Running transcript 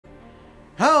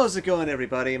How's it going,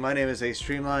 everybody? My name is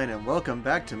Streamline, and welcome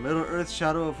back to Middle-earth: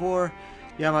 Shadow of War.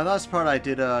 Yeah, my last part I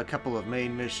did a couple of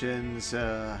main missions,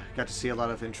 got to see a lot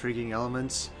of intriguing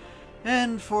elements,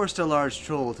 and forced a large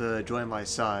troll to join my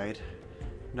side.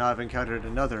 Now I've encountered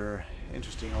another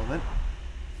interesting element.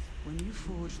 When you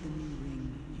forge the new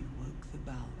ring, you woke the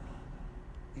Balra.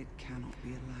 It cannot be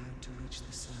allowed to reach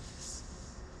the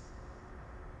surface.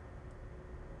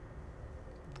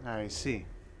 I see.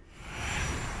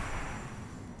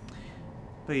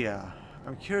 But yeah,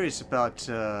 I'm curious about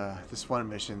this one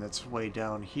mission that's way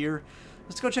down here.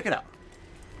 Let's go check it out.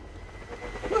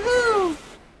 Woohoo!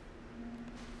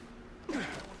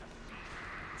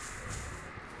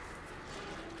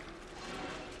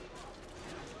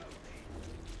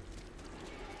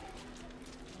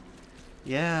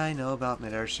 Yeah, I know about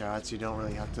mid-air shots. You don't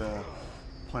really have to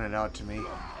point it out to me.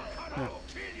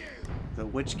 The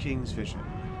Witch King's Vision.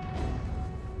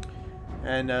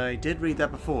 And I did read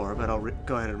that before, but I'll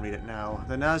go ahead and read it now.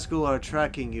 The Nazgul are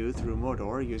tracking you through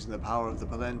Mordor using the power of the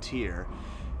Palantiri.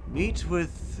 Meet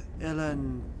with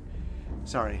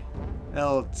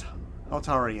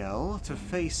Eltariel to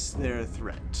face their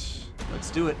threat.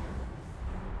 Let's do it.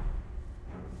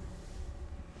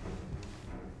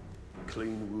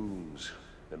 Clean wounds,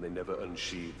 and they never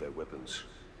unsheathe their weapons.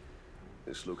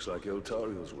 This looks like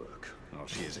Eltariel's work. Well,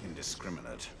 she is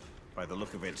indiscriminate. By the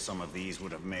look of it, some of these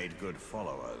would have made good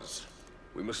followers.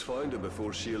 We must find her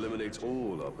before she eliminates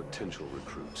all our potential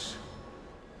recruits.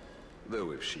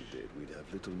 Though if she did, we'd have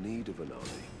little need of an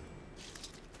army.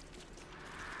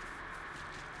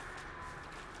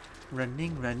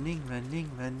 Running, running,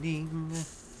 running, running.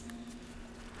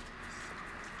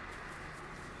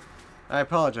 I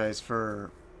apologize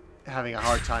for having a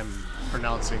hard time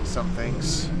pronouncing some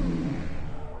things.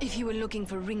 If you were looking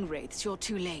for ring wraiths, you're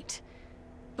too late.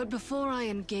 But before I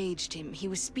engaged him, he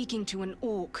was speaking to an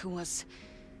orc who was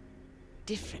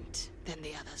different than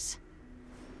the others.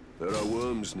 There are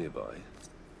worms nearby.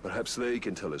 Perhaps they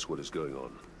can tell us what is going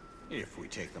on. If we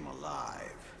take them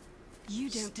alive. You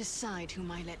don't decide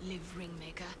whom I let live,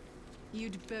 Ringmaker.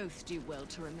 You'd both do well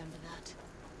to remember that.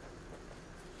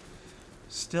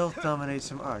 Stealth dominate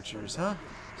some archers, huh?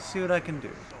 See what I can do.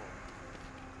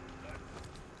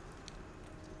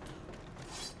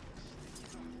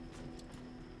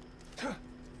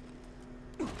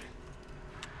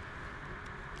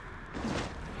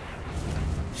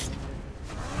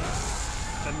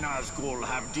 The Nazgul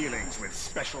have dealings with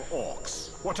special orcs.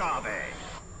 What are they?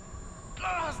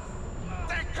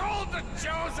 They're called the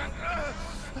Chosen.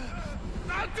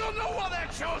 I don't know what they're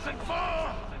chosen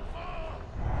for.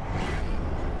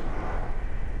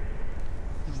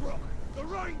 The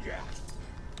Ranger.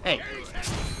 Hey.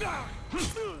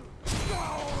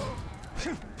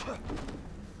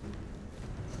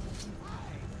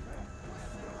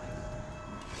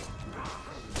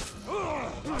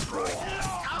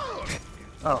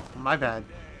 Oh, my bad.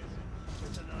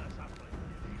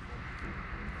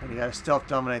 And you gotta stealth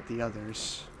dominate the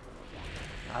others.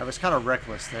 I was kind of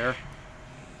reckless there.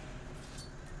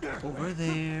 Over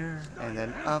there, and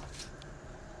then up,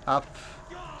 up.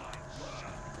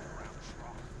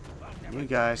 You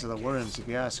guys are the worms, if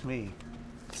you ask me.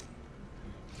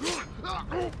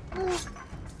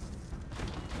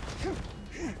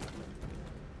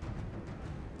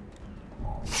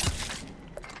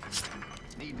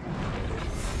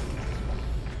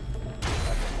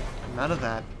 None of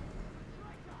that.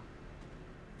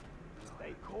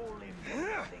 They call him.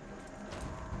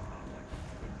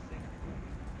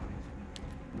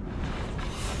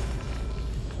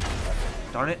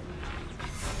 Darn it.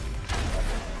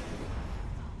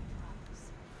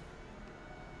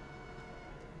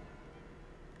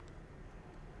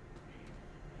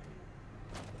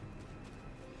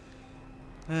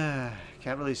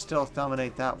 Can't really stealth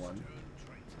dominate that one.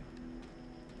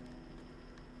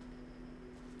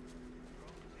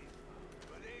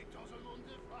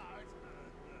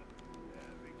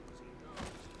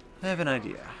 I have an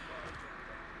idea.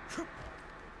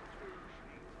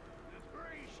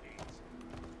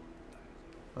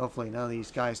 Hopefully none of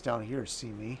these guys down here see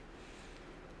me.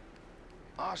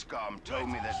 Oshcom told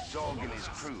me that Zog and his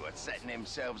crew are setting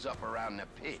themselves up around the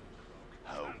pit.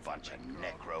 Whole bunch of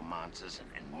necromancers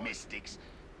and mystics.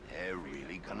 They're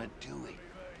really gonna do it.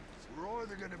 We're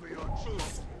either gonna be on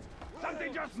truth.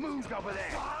 Something just moved over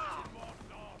there!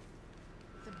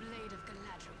 The blade of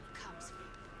Galadriel comes for you.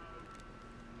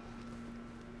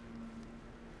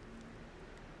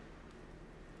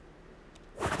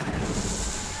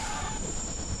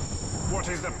 What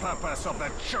is the purpose of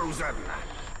the Chosen?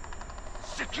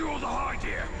 Secure the hide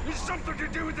here. It's something to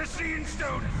do with the Seeing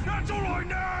Stone. That's all I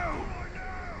know.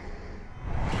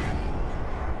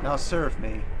 Now serve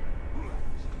me.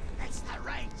 It's the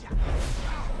Ranger.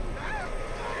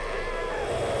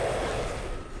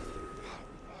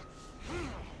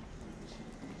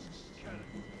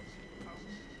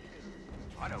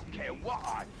 I don't care what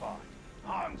I find.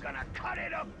 I'm gonna cut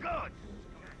it up good.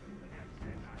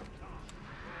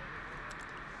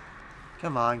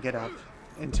 Come on, get up.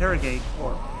 Interrogate,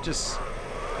 or just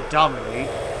dominate.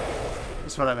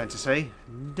 That's what I meant to say.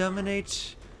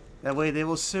 Dominate. That way they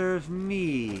will serve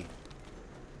me.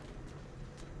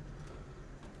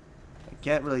 I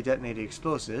can't really detonate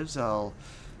explosives. I'll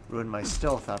ruin my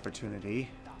stealth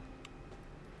opportunity.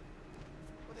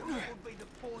 Well, then what would be the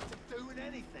point of doing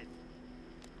anything?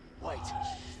 Wait,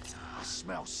 I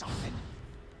smell something.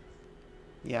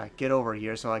 Yeah, get over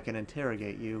here so I can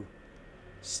interrogate you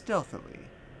stealthily.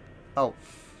 Oh.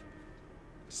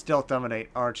 Stealth dominate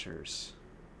archers.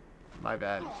 My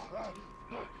bad.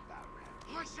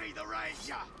 I see the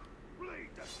Ranger.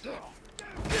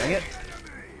 Dang it.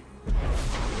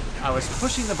 I was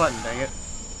pushing the button, dang it.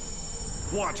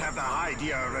 What have the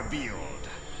Hydia revealed?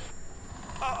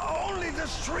 Only the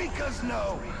Shriekers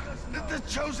know. The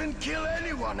Chosen kill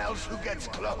anyone else who gets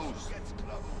close.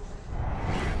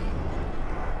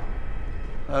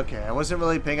 Okay, I wasn't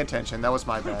really paying attention. That was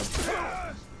my bad.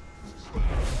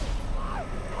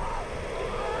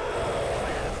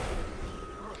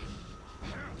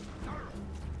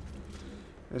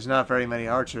 There's not very many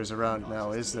archers around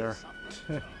now, is there?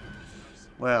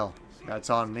 Well, that's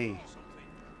on me.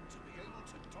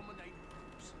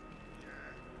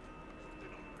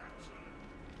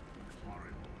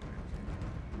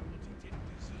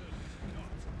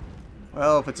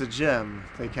 Well, if it's a gem,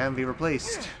 they can be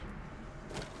replaced.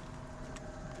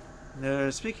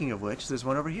 Speaking of which, there's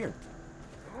one over here.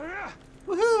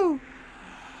 Woohoo!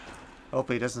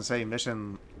 Hopefully it doesn't say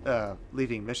mission,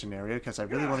 leaving mission area, because I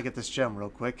really want to get this gem real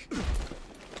quick.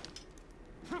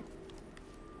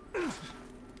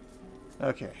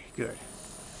 Okay, good.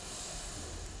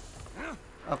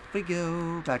 Up we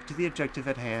go, back to the objective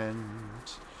at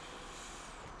hand.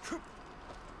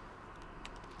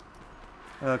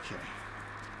 Okay.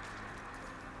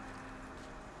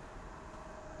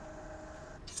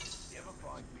 You ever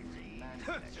find busy man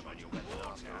when you're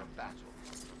after a battle?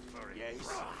 Yes.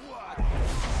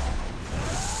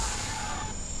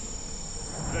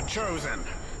 The Chosen.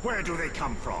 Where do they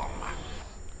come from?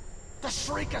 The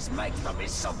Shriekers make them in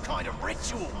some kind of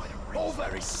ritual. All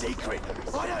very secret.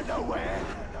 I don't know where.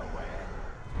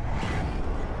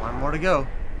 One more to go.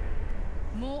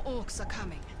 More orcs are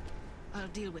coming. I'll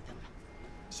deal with them.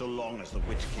 So long as the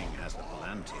Witch King has the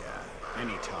Palantiri,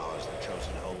 any towers the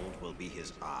Chosen hold will be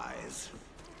his eyes.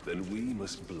 Then we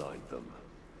must blind them.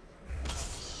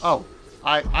 Oh,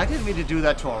 I didn't mean to do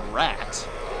that to a rat.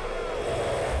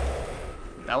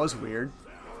 That was weird.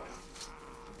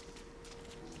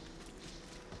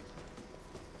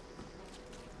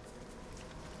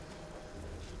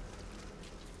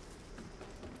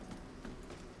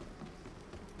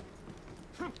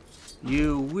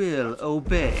 You will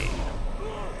obey.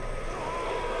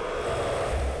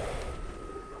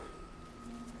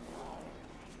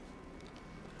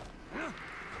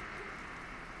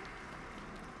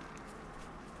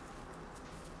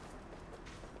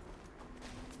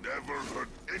 Never heard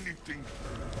anything.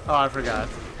 Oh, I forgot.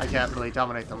 I can't really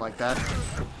dominate them like that.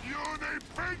 You're the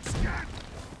big scat.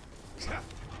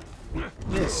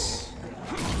 Miss.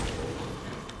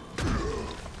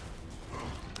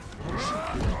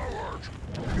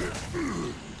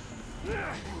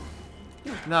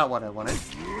 Not what I wanted.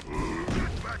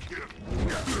 Back here.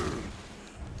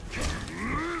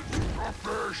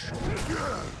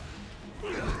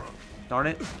 Darn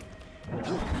it.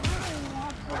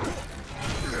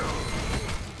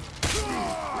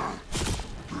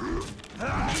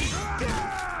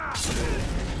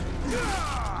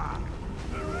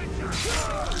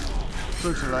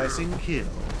 Brutalizing kill.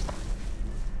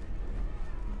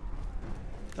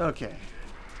 Okay.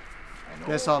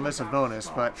 Guess I'll miss a bonus,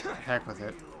 but heck with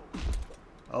it.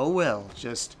 Oh well,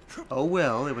 just... oh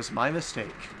well, it was my mistake.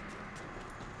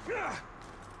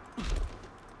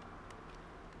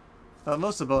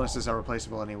 Most of the bonuses are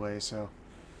replaceable anyway, so...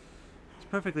 it's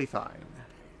perfectly fine.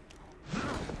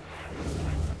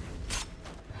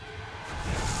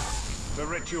 The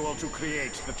ritual to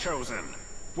create the Chosen.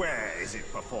 Where is it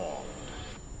performed?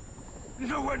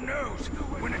 No one knows.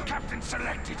 When a captain's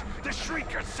selected, the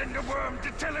Shriekers send a worm to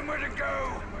tell him where to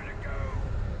go.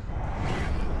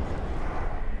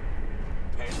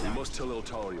 We must tell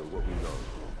Eltario what we know.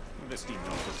 This need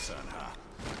not concern her.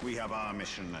 We have our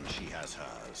mission and she has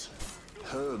hers.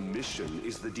 Her mission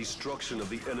is the destruction of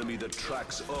the enemy that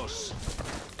tracks us.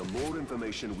 The more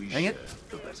information we Dang share, it.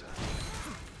 the better.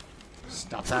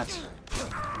 Stop that.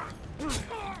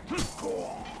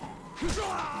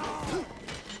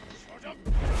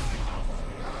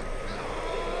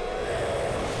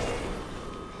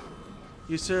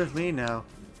 You serve me now.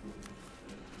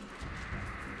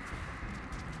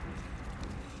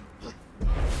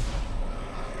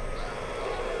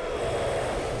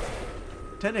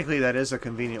 Technically, that is a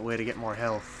convenient way to get more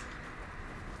health.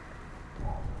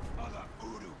 Other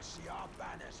Uruks see our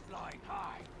banners flying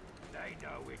high. They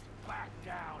know it's back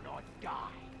down or die.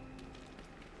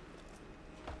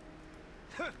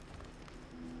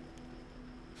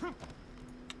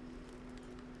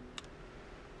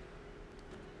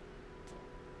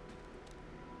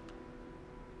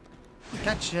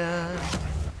 Gotcha!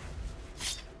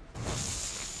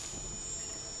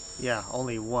 Yeah,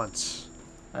 only once.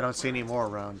 I don't see any more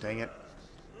around, dang it.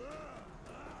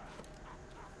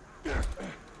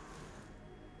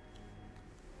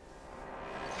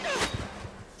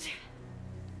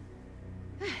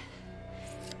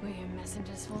 Were your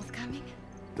messengers forthcoming?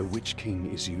 The Witch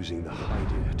King is using the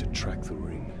Hydir to track the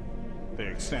ring. They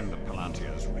extend the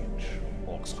Palantier's reach.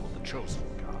 Orcs called the Chosen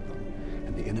guard them.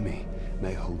 And the enemy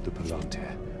may hold the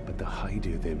Palantir, but the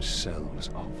Hydir themselves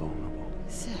are vulnerable.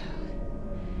 So,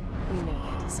 we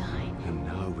know your design. And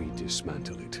now we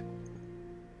dismantle it.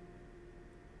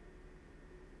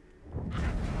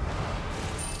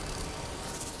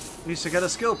 At least I got a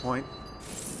skill point.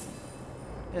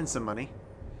 And some money.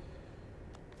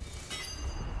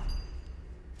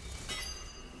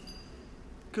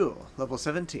 Cool. Level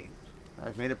 17.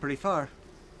 I've made it pretty far.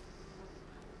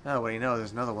 Oh, wait, no,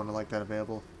 there's another one like that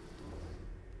available.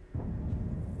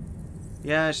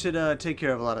 Yeah, I should take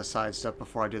care of a lot of side stuff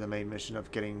before I do the main mission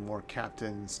of getting more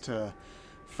captains to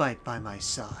fight by my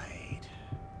side.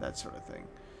 That sort of thing.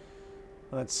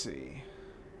 Let's see.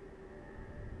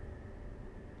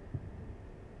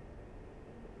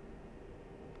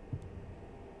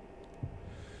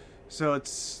 So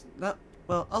it's not...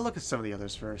 Well, I'll look at some of the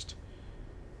others first.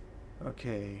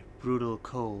 Okay, Brutal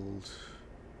Cold.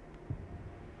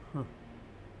 Huh.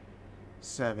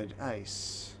 Savage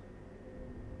Ice.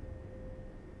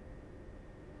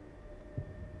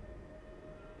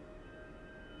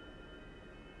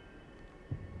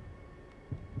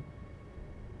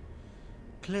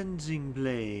 Cleansing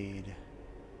Blade.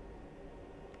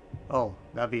 Oh,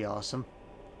 that'd be awesome.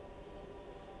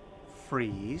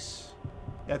 Freeze.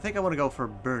 Yeah, I think I want to go for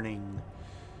Burning.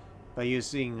 By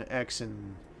using X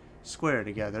and Square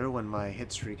together when my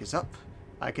hit streak is up,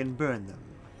 I can burn them.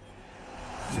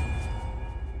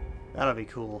 That'll be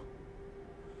cool.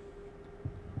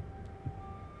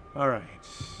 Alright.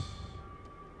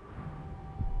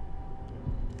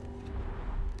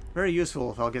 Very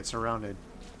useful if I'll get surrounded.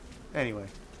 Anyway.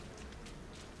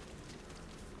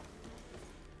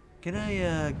 Can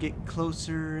I get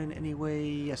closer in any way?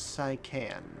 Yes, I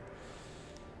can.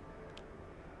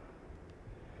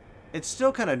 It's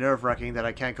still kind of nerve-wracking that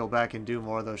I can't go back and do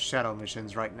more of those shadow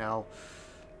missions right now.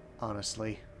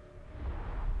 Honestly.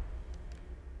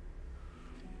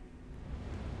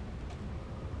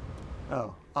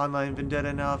 Oh, Online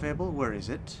Vendetta now available? Where is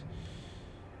it?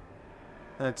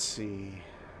 Let's see.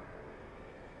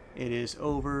 It is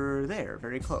over there,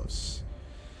 very close.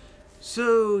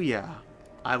 So, yeah.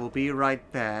 I will be right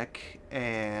back,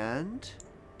 and...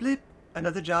 blip!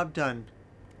 Another job done.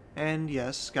 And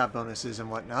yes, got bonuses and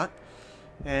whatnot.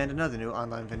 And another new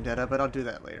Online Vendetta, but I'll do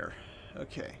that later.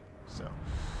 Okay, so...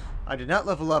 I did not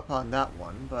level up on that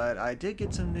one, but I did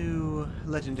get some new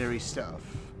legendary stuff.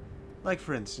 Like,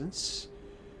 for instance,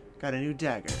 got a new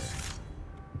dagger.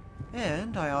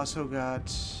 And I also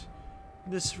got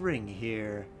this ring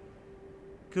here.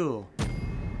 Cool.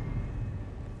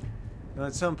 Now,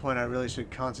 at some point, I really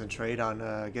should concentrate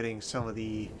on getting some of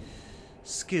the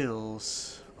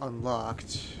skills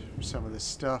unlocked. Some of this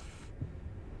stuff.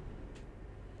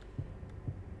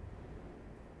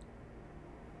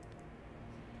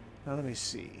 Now, let me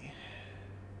see.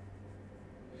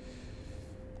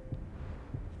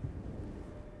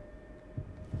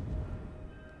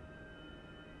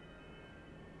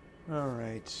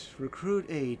 Alright, recruit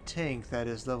a tank that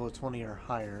is level 20 or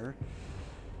higher.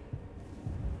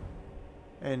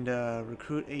 And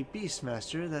recruit a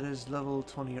Beastmaster that is level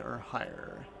 20 or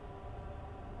higher.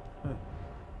 Huh.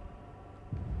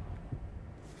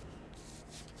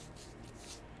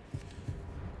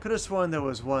 Could have sworn there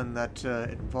was one that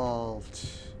involved...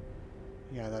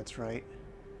 Yeah, that's right.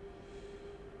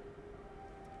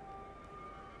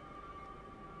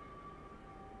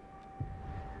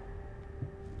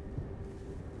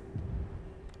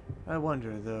 I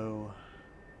wonder, though,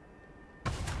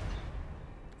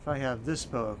 if I have this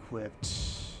bow equipped.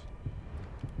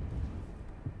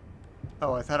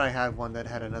 Oh, I thought I had one that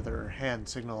had another hand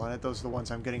signal on it. Those are the ones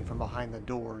I'm getting from behind the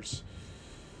doors.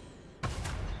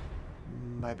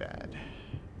 My bad.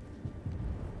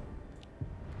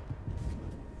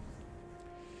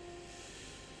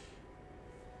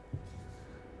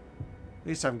 At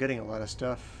least I'm getting a lot of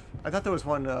stuff. I thought there was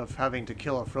one of having to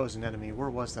kill a frozen enemy. Where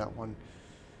was that one?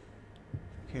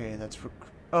 Okay, that's for...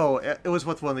 Oh, it was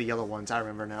with one of the yellow ones. I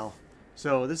remember now.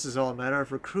 So this is all a matter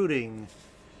of recruiting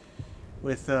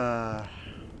with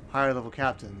higher level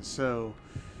captains. So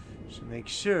should make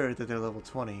sure that they're level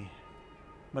 20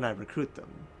 when I recruit them.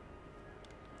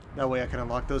 That way I can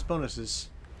unlock those bonuses.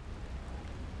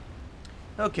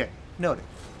 Okay, noted.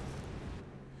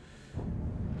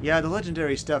 Yeah, the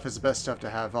legendary stuff is the best stuff to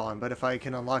have on, but if I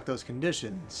can unlock those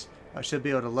conditions, I should be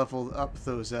able to level up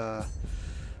those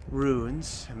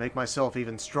runes and make myself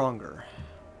even stronger.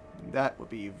 That would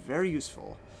be very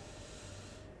useful.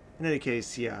 In any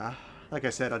case, yeah, like I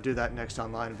said, I'll do that next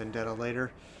online Vendetta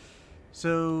later.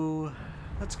 So,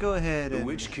 let's go ahead and... The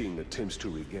Witch King attempts to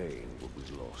regain what we've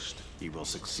lost. He will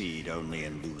succeed only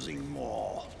in losing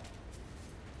more.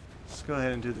 Let's go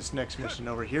ahead and do this next mission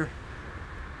over here.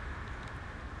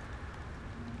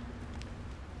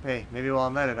 Hey, maybe while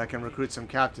I'm at it, I can recruit some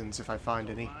captains if I find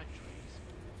any.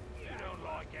 You don't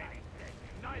like anything.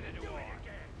 Neither do I.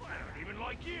 I don't even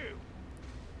like you.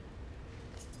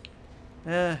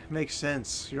 Makes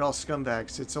sense. You're all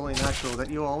scumbags. It's only natural that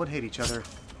you all would hate each other.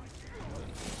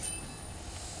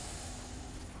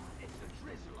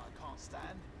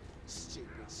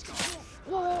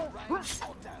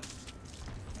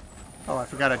 Oh, I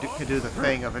forgot I could do the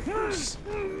thing of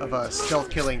stealth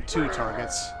killing 2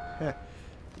 targets.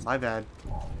 My bad.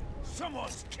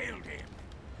 Someone's killed him.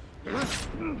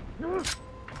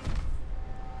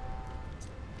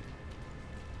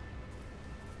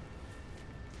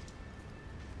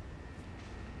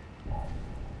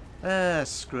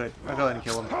 Screw it. I'll go ahead and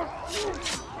kill him.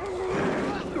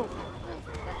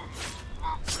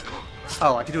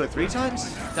 Oh, I can do it 3 times?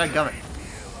 Dadgummit.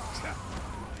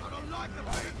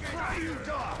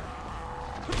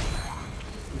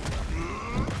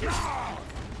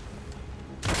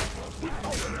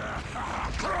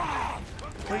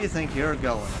 Where do you think you're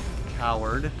going,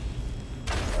 coward?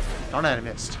 Darn it, I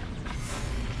missed.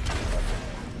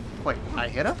 Wait, I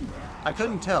hit him? I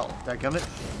couldn't tell. Dadgummit.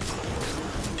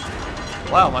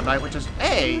 Wow, my knight would just...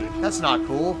 Hey, that's not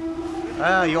cool.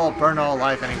 You all burn all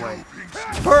life anyway.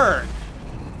 Burn!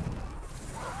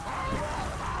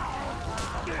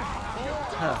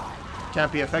 Huh.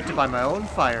 Can't be affected by my own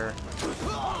fire.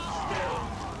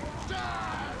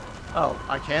 Oh,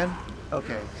 I can?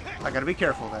 Okay. I gotta be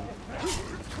careful then.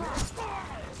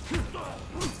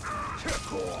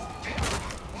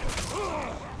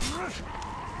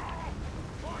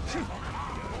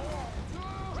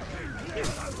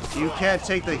 You can't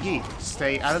take the heat.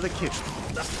 Stay out of the kitchen.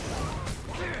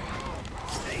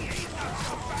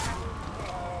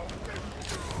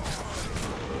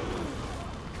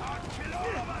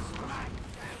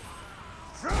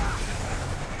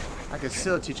 I could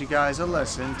still teach you guys a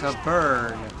lesson to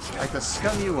burn, like the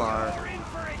scum you are.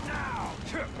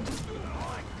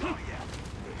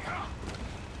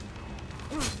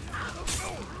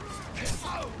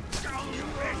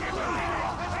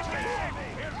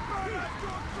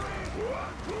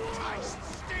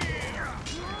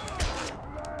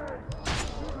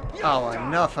 Oh,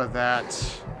 enough of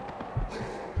that.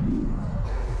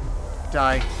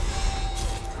 Die.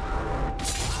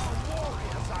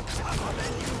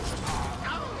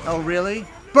 Oh, really?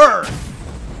 Burn!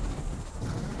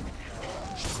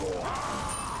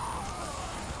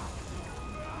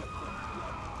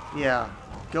 Yeah,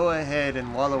 go ahead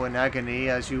and wallow in agony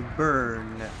as you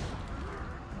burn.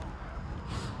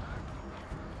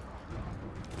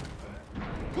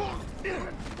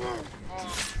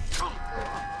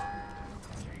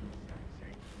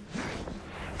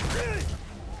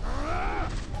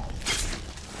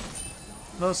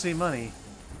 Mostly money.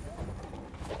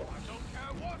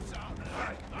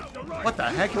 What the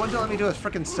heck? You wanted to let me do a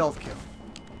frickin' stealth kill.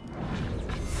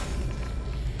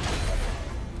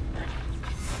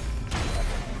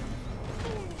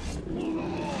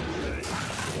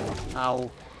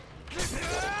 Ow.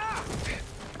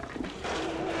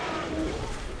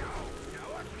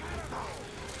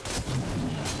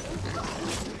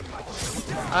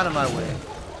 Out of my way.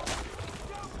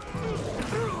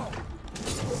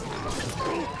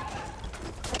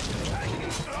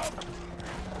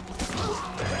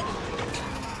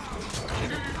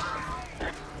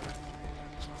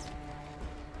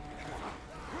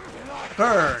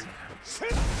 Burn!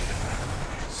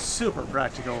 Super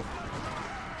practical.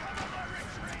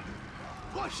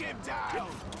 Push him down!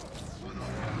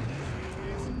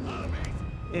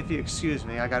 If you excuse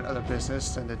me, I got other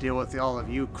business than to deal with all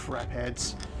of you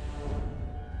crapheads.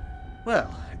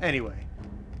 Well, anyway.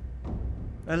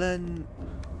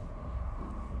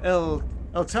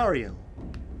 Eltario,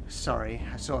 sorry,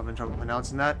 I still having trouble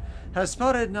pronouncing that, has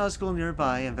spotted Nazgul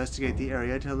nearby. Investigate the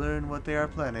area to learn what they are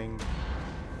planning.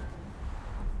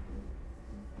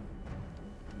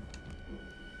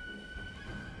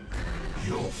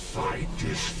 Your fight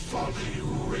is folly,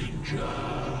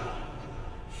 Ranger.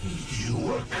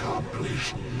 You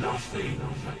accomplished nothing.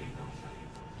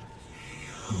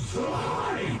 The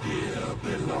idea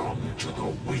belonged to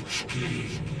the Witch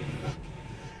King.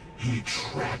 He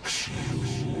tracks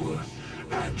you,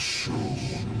 and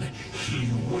soon he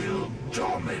will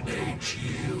dominate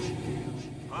you.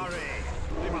 Hurry!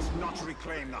 They must not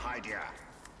reclaim the Hydia.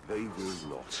 They will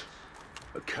not.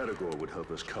 A Caragor would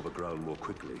help us cover ground more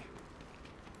quickly.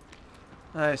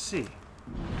 I see.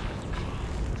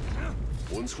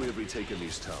 Once we have retaken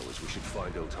these towers, we should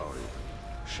find Eltaria.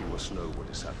 She must know what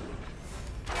is happening.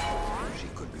 She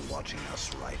could be watching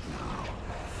us right now.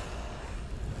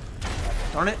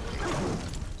 Darn it.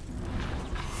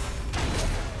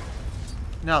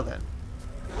 Now then.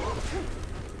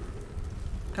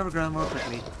 Cover ground more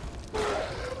quickly.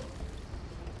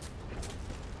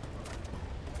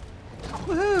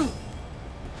 Woohoo!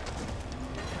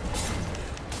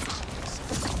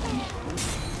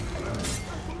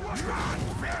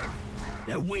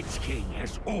 The Witch King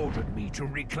has ordered me to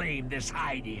reclaim this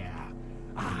Hydia.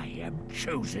 I am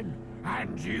chosen,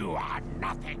 and you are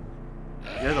nothing.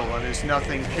 You're the one who's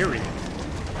nothing, period.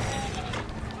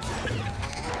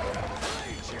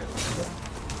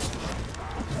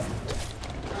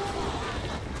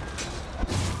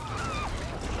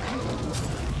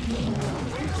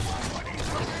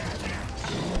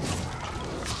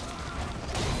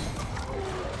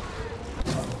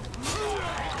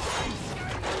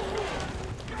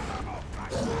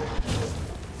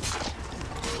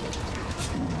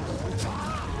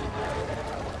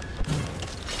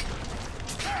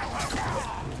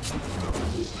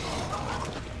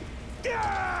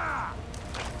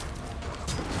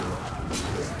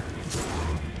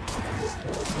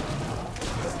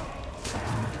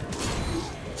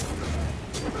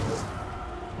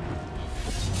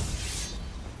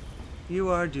 You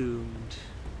are doomed.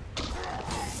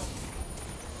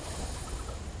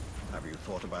 Have you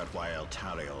thought about why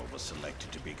Eltariel was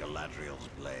selected to be Galadriel's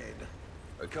blade?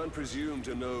 I can't presume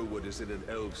to know what is in an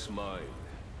elf's mind.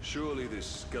 Surely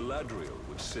this Galadriel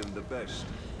would seem the best.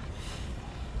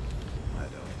 I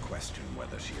don't question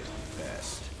whether she is the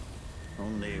best.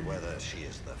 Only whether she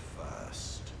is the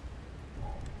first.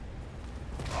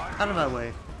 Out of my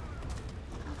way.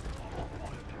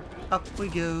 Up we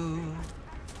go.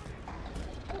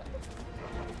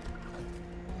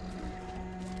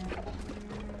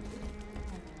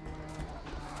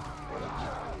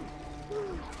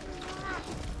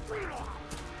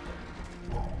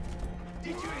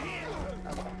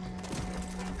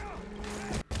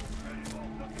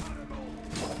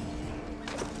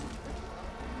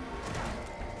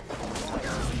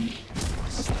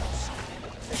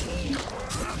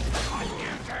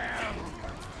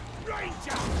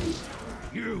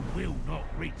 You will not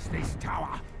reach this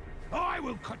tower. I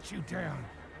will cut you down.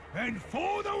 And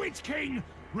for the Witch King,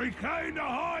 reclaim the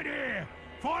Hydia,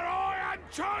 for I am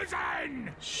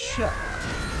chosen! Shut up.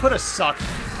 Put a sock.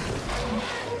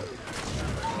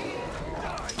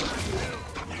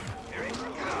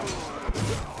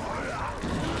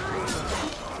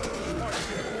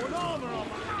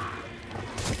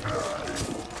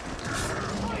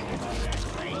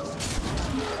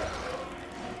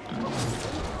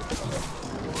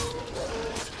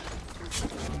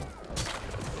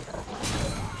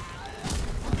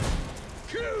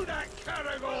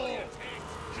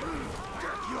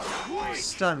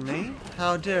 Stun me?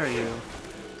 How dare you?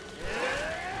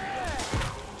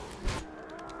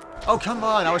 Oh, come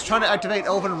on! I was trying to activate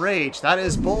Elven Rage. That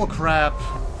is bullcrap.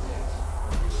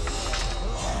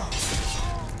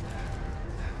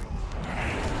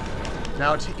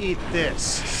 Now to eat this,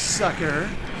 sucker.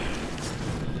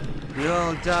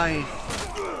 You'll die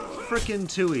frickin'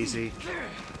 too easy.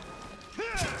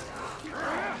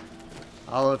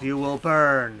 All of you will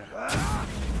burn.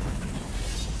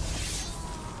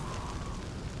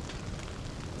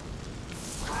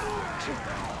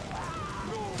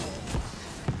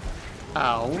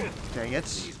 Ow. Dang it.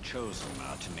 These chosen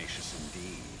are tenacious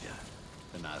indeed.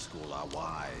 The Nazgul are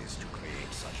wise to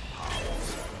create such powerful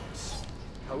servants.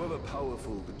 However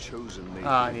powerful the chosen may be,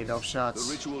 I need elf the shots.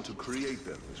 ritual to create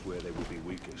them is where they will be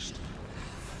weakest.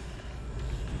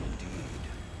 Indeed.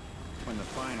 When the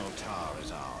final tower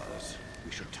is ours,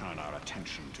 we should turn our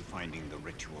attention to finding the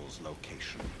ritual's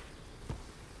location.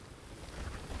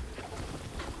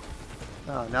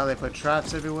 Oh, now they put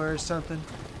traps everywhere or something.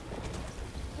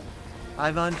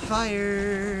 I'm on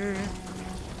fire!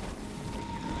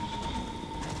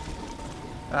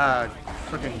 Ah,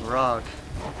 freaking grog.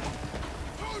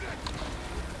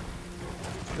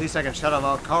 At least I can shut them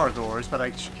out corridors, but I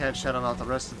can't shut them out the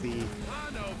rest of the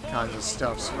kinds of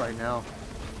stuffs right now.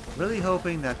 Really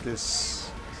hoping that this...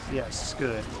 Yes,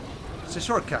 good. It's a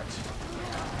shortcut.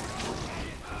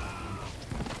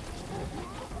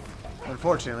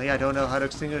 Unfortunately, I don't know how to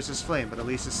extinguish this flame, but at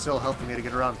least it's still helping me to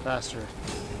get around faster.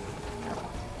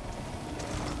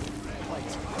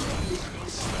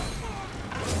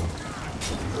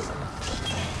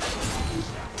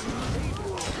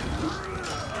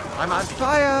 I'm on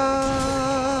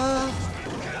fire!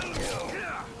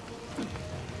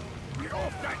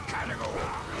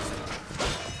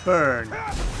 Burn.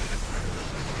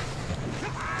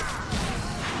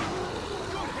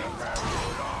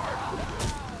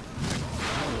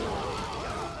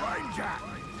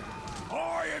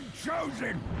 I am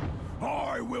chosen!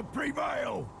 I will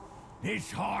prevail!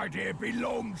 This heart here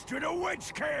belongs to the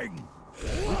Witch King!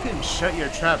 You can shut your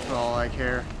trap for all I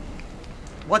care.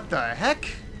 What the heck?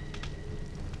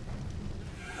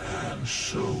 And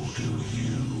so do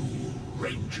you,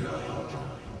 Ranger.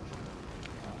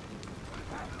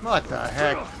 What the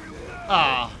heck?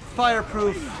 Ah,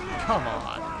 fireproof? Come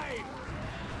on.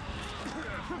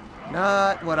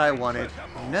 Not what I wanted.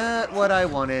 Not what I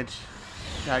wanted.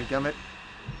 Dadgummit.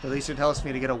 At least it helps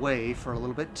me to get away for a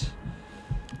little bit.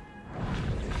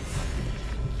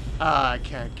 I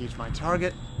can't gauge my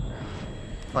target.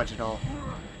 Fudge it all.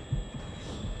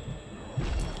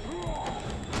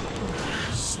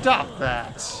 Stop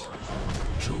that!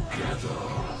 Together,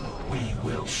 we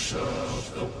will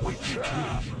serve the Witch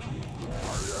King.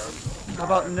 How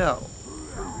about no?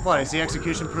 What, is the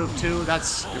execution proof too? That's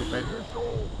stupid.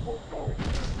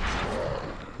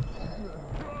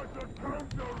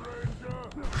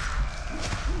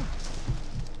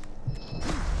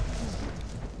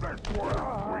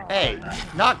 Hey,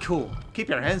 not cool. Keep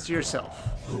your hands to yourself.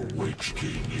 The Witch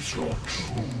King is your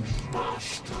true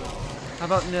master. How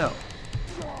about no?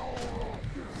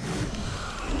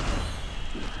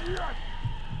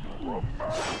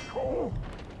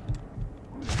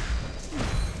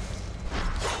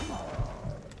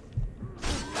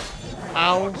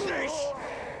 Ow.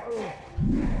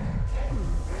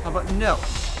 How about no?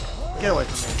 Get away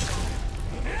from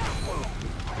me.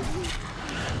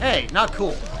 Hey, not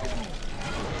cool.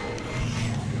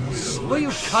 Will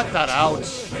you cut that out?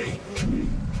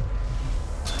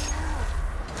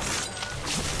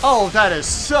 Oh, that is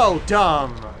so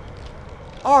dumb.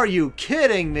 Are you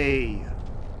kidding me?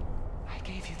 I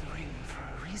gave you the ring for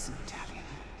a reason, Talion.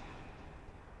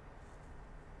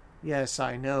 Yes,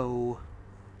 I know.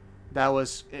 That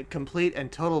was complete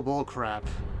and total bullcrap.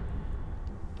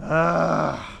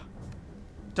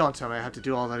 Don't tell me I have to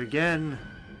do all that again.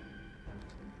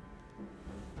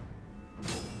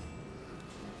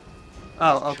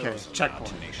 Oh, okay.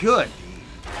 Checkpoint. Good.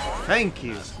 Thank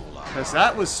you. Because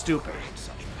that was stupid.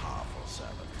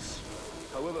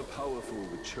 However powerful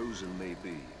the chosen may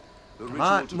be, the Come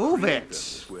on, ritual to move create it. them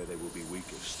is where they will be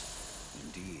weakest.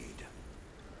 Indeed.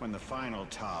 When the final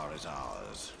tower is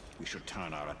ours, we should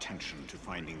turn our attention to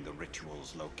finding the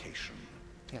ritual's location.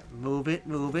 Yeah, move it,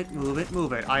 move it, move it,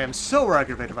 move it. I am so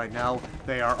aggravated right now.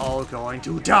 They are all going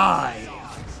to die.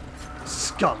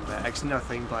 Scumbags,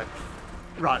 nothing but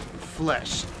rotten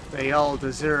flesh. They all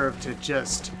deserve to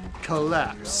just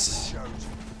collapse.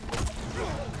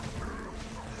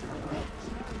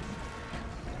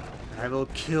 I will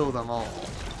kill them all.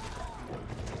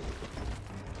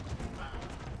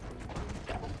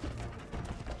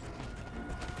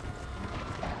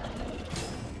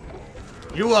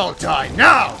 You all die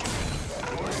now!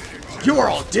 You are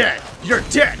all dead! You're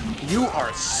dead! You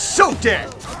are so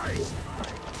dead!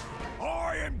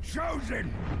 I am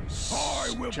chosen!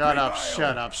 I will Shut up, prevail.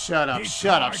 shut up, shut up, This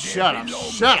shut up, heart here shut up,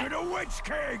 belongs shut to up! the Witch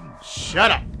King!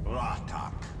 Shut up!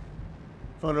 Ratak.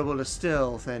 Vulnerable to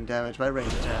stealth and damage by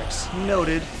range attacks.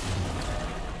 Noted.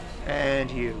 And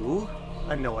you.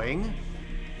 Annoying.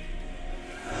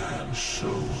 And so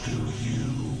do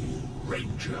you,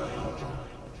 Ranger.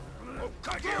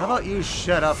 How about you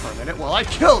shut up for a minute while I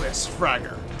kill this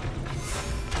fragger?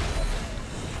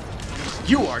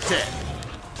 You are dead.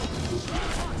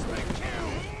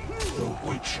 The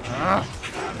Witch King.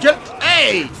 Get.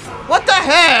 Hey! What the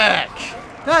heck?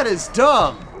 That is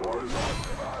dumb.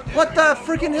 What the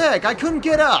freaking heck? I couldn't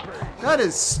get up. That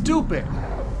is stupid.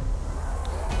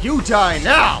 You die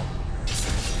now.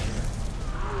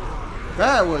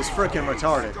 That was freaking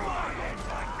retarded.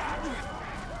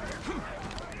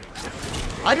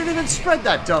 I didn't even spread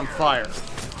that dumb fire.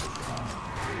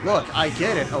 Look, I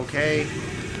get it, okay?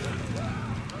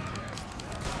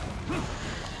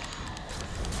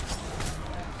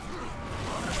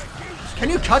 Can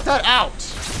you cut that out?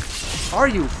 Are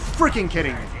you freaking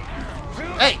kidding me?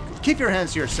 Hey, keep your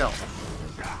hands to yourself.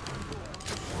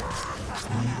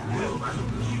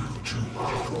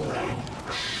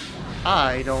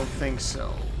 I don't think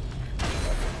so.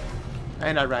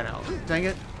 And I ran out. Dang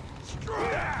it.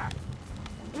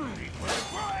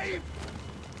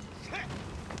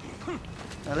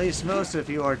 At least most of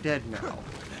you are dead now.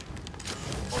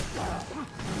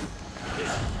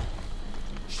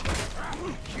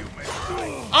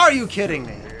 Are you kidding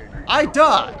me? I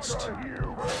dodged!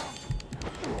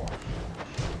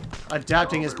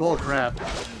 Adapting is bullcrap.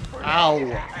 Ow.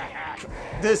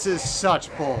 This is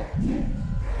such bull.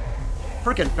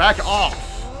 Frickin' back off!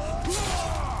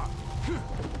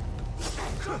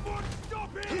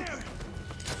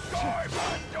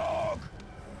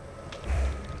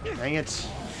 Dang it.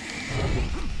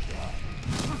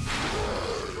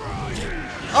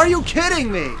 Are you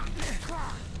kidding me?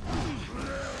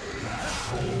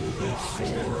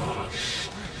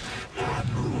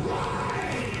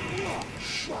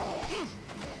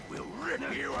 We'll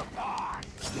rip you apart.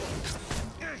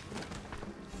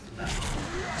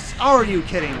 Are you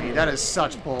kidding me? That is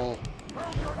such bull.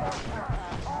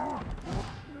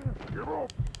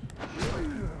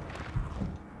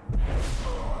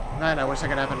 Man, I wish I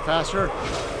could happen faster.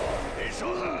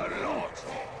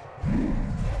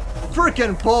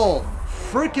 Frickin' bull!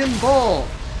 Frickin' bull!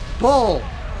 Bull!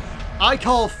 I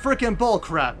call frickin' bull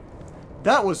crap.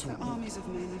 That was. The armies of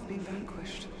men have been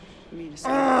vanquished. Minas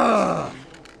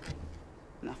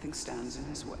Nothing stands in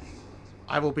his way.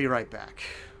 I will be right back.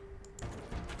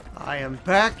 I am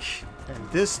back, and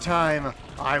this time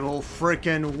I will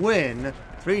frickin' win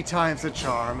 3 times the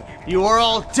charm. You are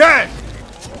all dead!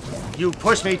 You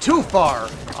pushed me too far.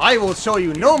 I will show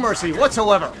you no mercy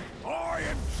whatsoever. I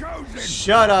am chosen.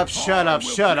 Shut up, shut up,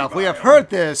 shut up. We have heard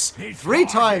this 3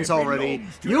 times already.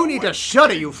 You need to shut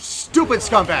it, you stupid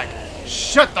scumbag.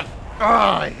 Shut the... Ugh,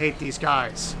 I hate these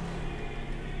guys.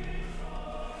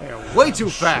 They are way too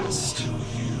fast.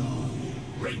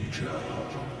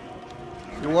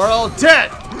 You are all dead.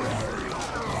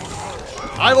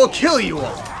 I will kill you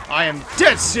all. I am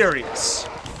dead serious.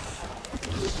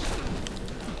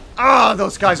 Ah,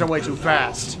 those guys are way too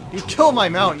fast. You killed my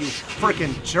mount, you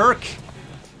frickin' jerk.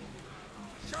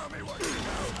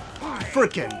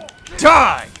 Frickin'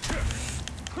 die!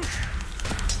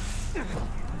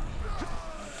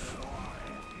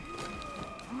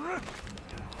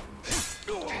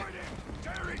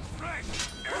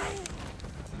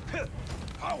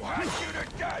 I'll hack you to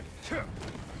death.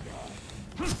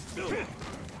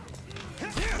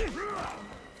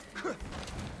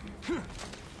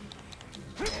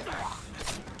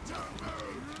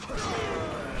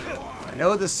 I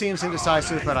know this seems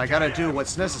indecisive, but I gotta do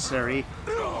what's necessary.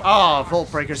 Ah,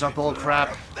 Volt Breakers are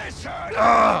bullcrap.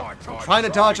 I'm trying to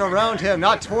dodge around him,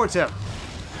 not towards him.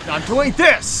 I'm doing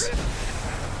this!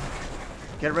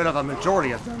 Get rid of a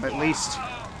majority of them, at least.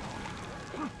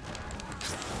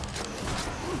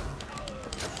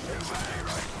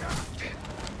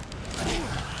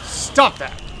 Stop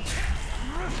that!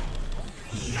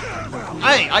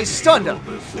 Hey, I stunned him!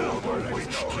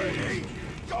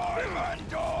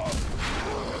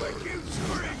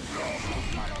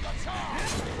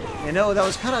 You know, that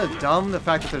was kind of dumb, the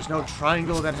fact that there's no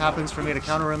triangle that happens for me to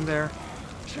counter him there.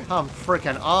 I'm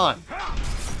frickin' on.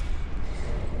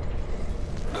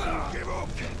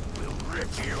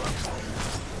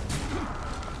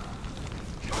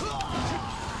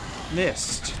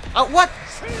 Missed. Oh, what?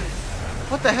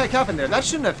 What the heck happened there? That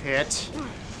shouldn't have hit.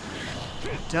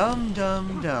 Dumb,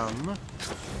 dumb, dumb.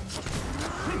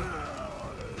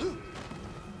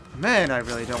 Man, I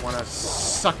really don't want to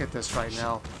suck at this right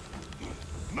now.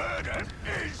 Murder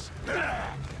is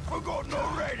forgotten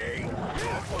already.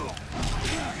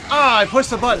 Ah, I pushed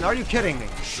the button. Are you kidding me?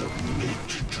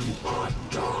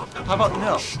 How about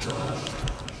no?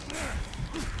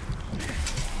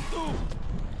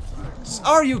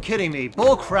 Are you kidding me?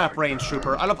 Bullcrap range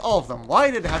trooper. Out of all of them, why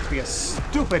did it have to be a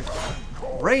stupid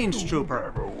range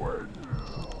trooper?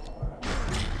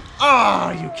 Ah,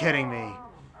 are you kidding me?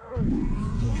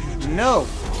 No.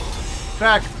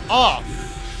 Back off.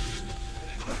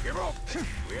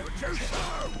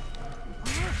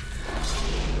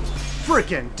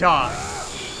 Frickin' die.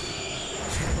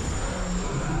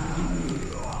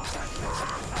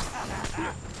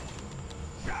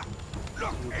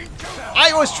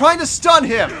 I was trying to stun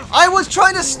him! I was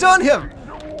trying to stun him!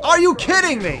 Are you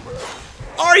kidding me?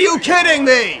 Are you kidding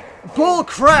me? Bull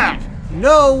crap!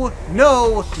 No,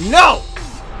 no, no!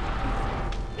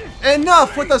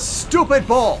 Enough with the stupid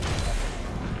bull!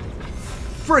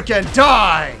 Frickin'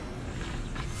 die!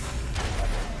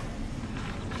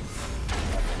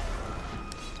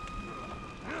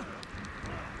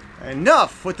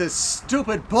 Enough with this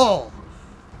stupid bull!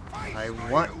 I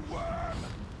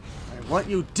want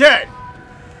you dead!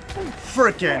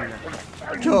 Frickin'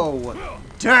 go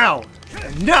down!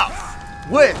 Enough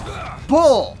with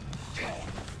bull!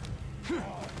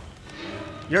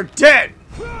 You're dead!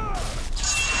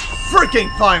 Fricking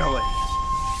finally!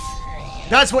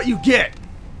 That's what you get!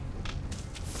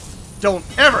 Don't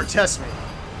ever test me!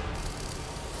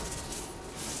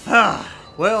 Ah,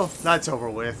 well, that's over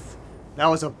with. That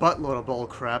was a buttload of bull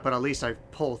crap, but at least I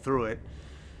pulled through it.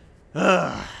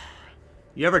 Ugh.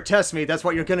 You ever test me, that's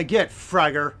what you're gonna get,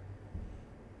 fragger.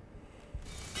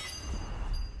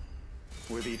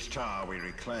 With each tower we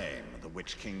reclaim, the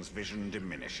Witch King's vision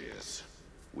diminishes.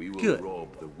 We will Good.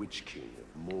 rob the Witch King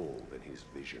of more than his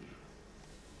vision.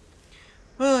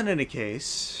 Well, in any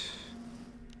case,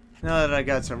 now that I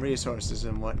got some resources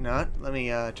and whatnot, let me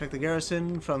check the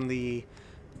garrison from the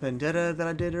vendetta that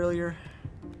I did earlier.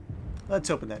 Let's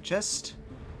open that chest.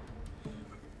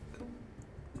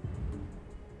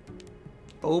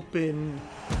 Open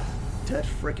that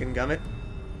frickin' gummit.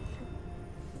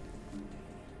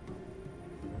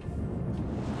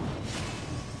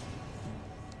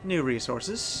 New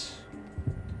resources.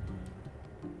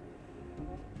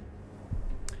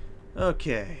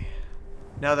 Okay.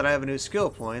 Now that I have a new skill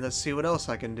point, let's see what else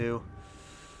I can do.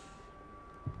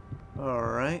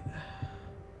 Alright.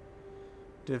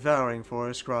 Devouring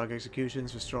Forest, Grog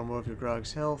Executions, restore more of your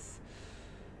Grog's health.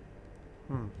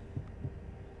 Let's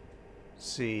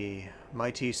see.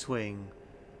 Mighty Swing.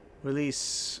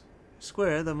 Release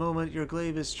square the moment your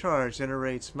glaive is charged,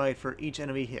 generates might for each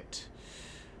enemy hit.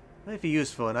 Might be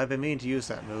useful, and I've been meaning to use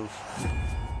that move.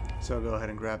 So go ahead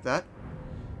and grab that.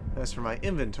 As for my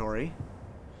inventory,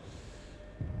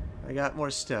 I got more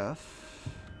stuff.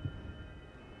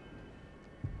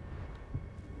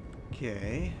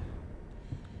 Okay.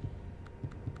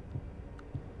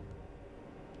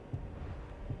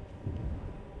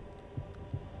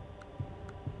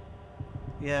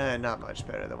 Yeah, not much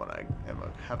better than what I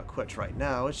have equipped right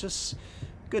now. It's just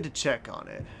good to check on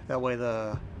it. That way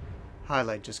the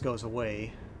highlight just goes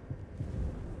away.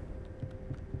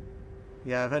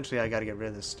 Yeah, eventually I gotta get rid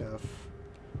of this stuff.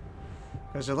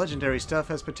 Because the legendary stuff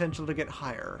has potential to get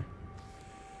higher.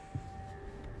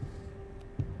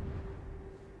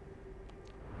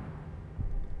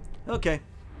 Okay.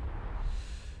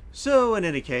 So, in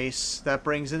any case, that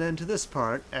brings an end to this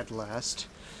part, at last.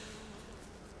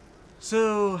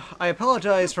 So, I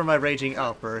apologize for my raging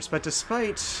outburst, but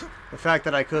despite the fact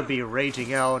that I could be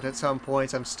raging out at some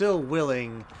points, I'm still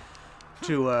willing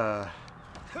to, at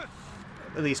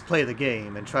least play the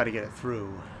game and try to get it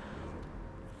through.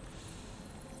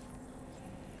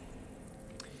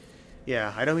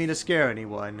 Yeah, I don't mean to scare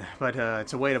anyone, but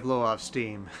it's a way to blow off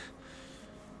steam.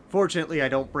 Fortunately, I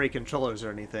don't break controllers or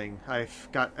anything. I've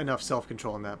got enough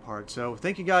self-control in that part. So,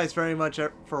 thank you guys very much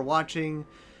for watching.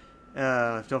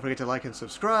 Don't forget to like and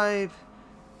subscribe.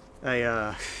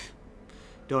 I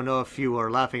don't know if you are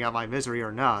laughing at my misery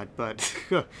or not, but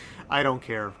I don't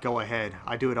care. Go ahead.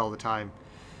 I do it all the time.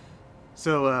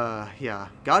 So, yeah.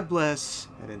 God bless,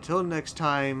 and until next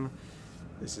time,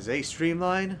 this is A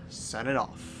Streamline, signing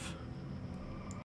off.